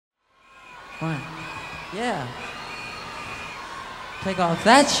One. Yeah. Take off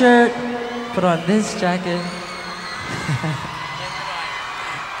that shirt, put on this jacket.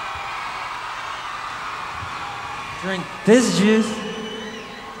 Drink this juice.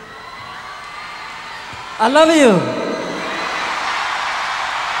 I love you.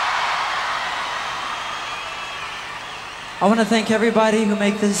 I want to thank everybody who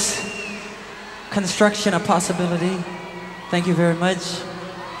make this construction a possibility. Thank you very much.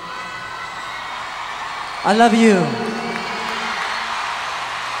 I love you.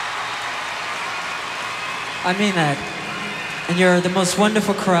 I mean that. And you're the most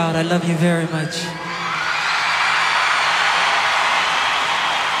wonderful crowd. I love you very much.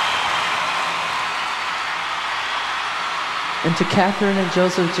 And to Catherine and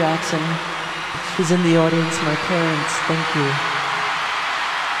Joseph Jackson, who's in the audience, my parents, thank you.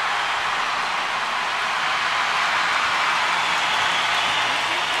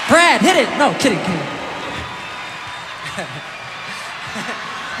 Brad, hit it! No, kidding.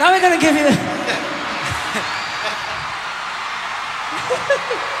 Now we're gonna give you...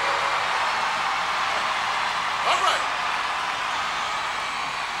 All right.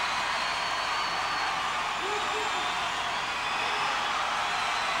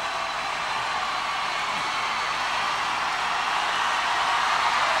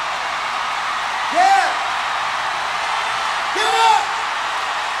 Yeah. Give it up.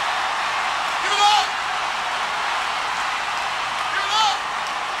 Give it up. Give it up.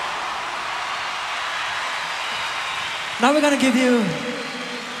 Now we're gonna give you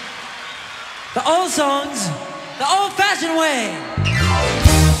the old songs, the old-fashioned way.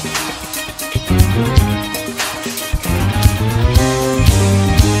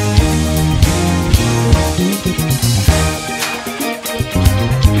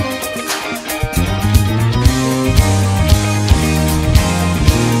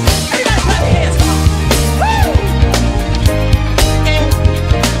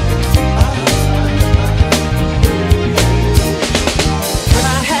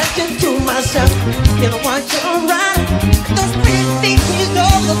 You know what you're right. Those pretty faces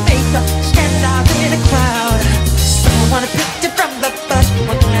all the face standing out in the crowd. Someone wanna pick you from the bus.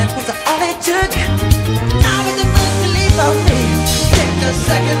 One glance was all it took. Now it's the first to leave our face. Take a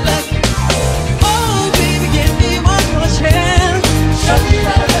second look. Oh baby, give me one more chance. Show me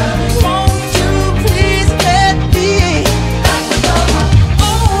that love. Won't you please let me?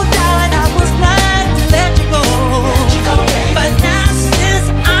 Oh darling, I was blind to let you go. But now since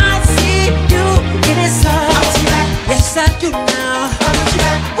I see you, it is all. Yes, I do now.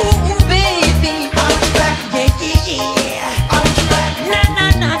 Ooh, baby. Yeah.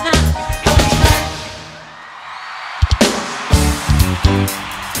 Na.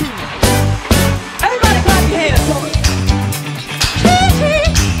 Everybody clap your hands.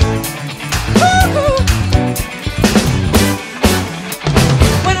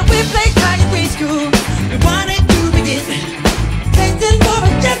 When we played tag in grade school, we wanted to begin. Tasting for a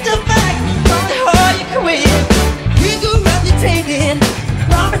gentleman, only all you can win. We grew up detained,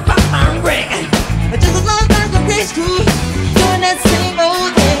 promised by my ring. But just as long as I'm grade school, doing that same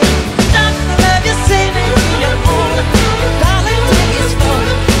old thing. Not the love you're saving me your own. Darling, take it slow.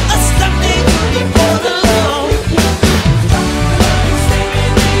 A something to be for the low.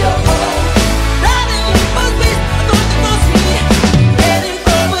 Saving me your own. Darling, you must be going to force me. Heading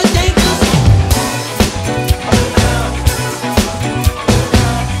for a dangerous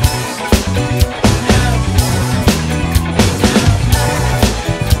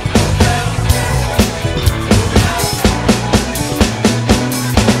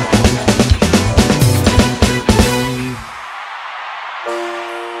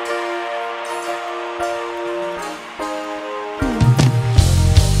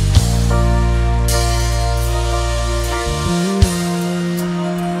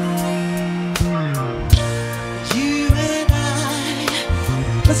you and I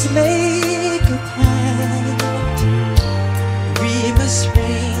must make a plan. We must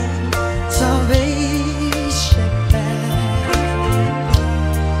bring salvation back.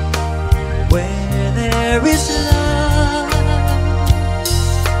 Where there is love,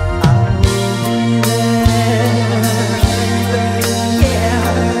 I'll be there. Yeah.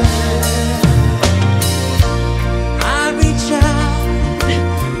 I reach out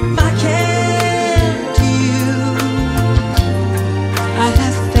my hand to you. I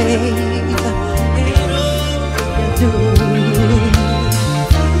have faith in all you do.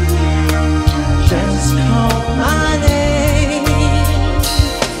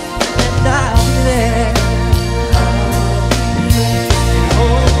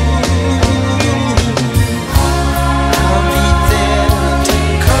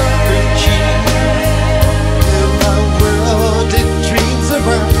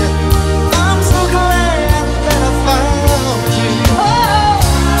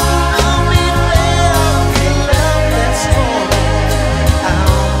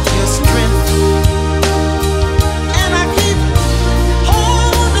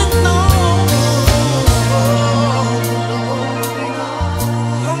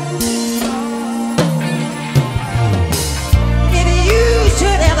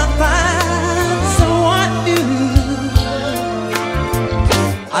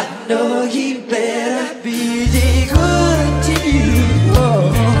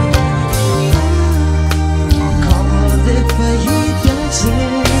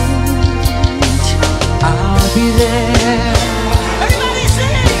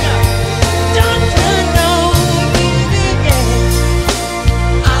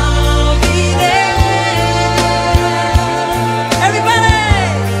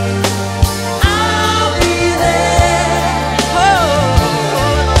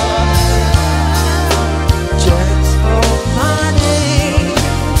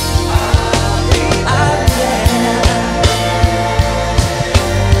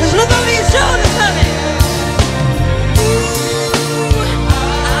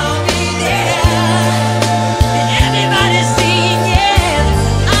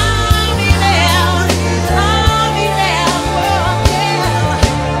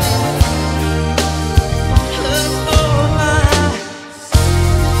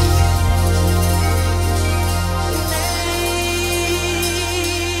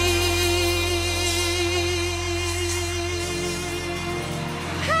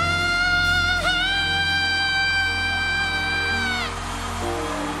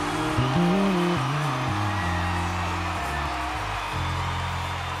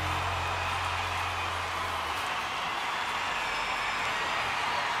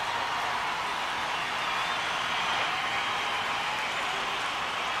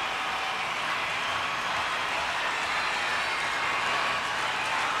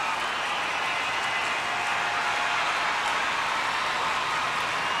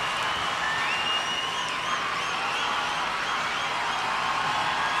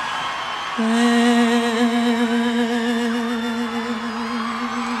 I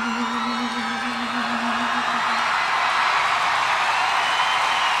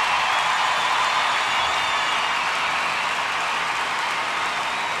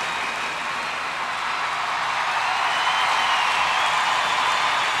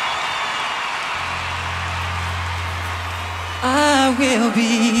will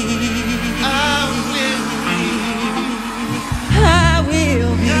be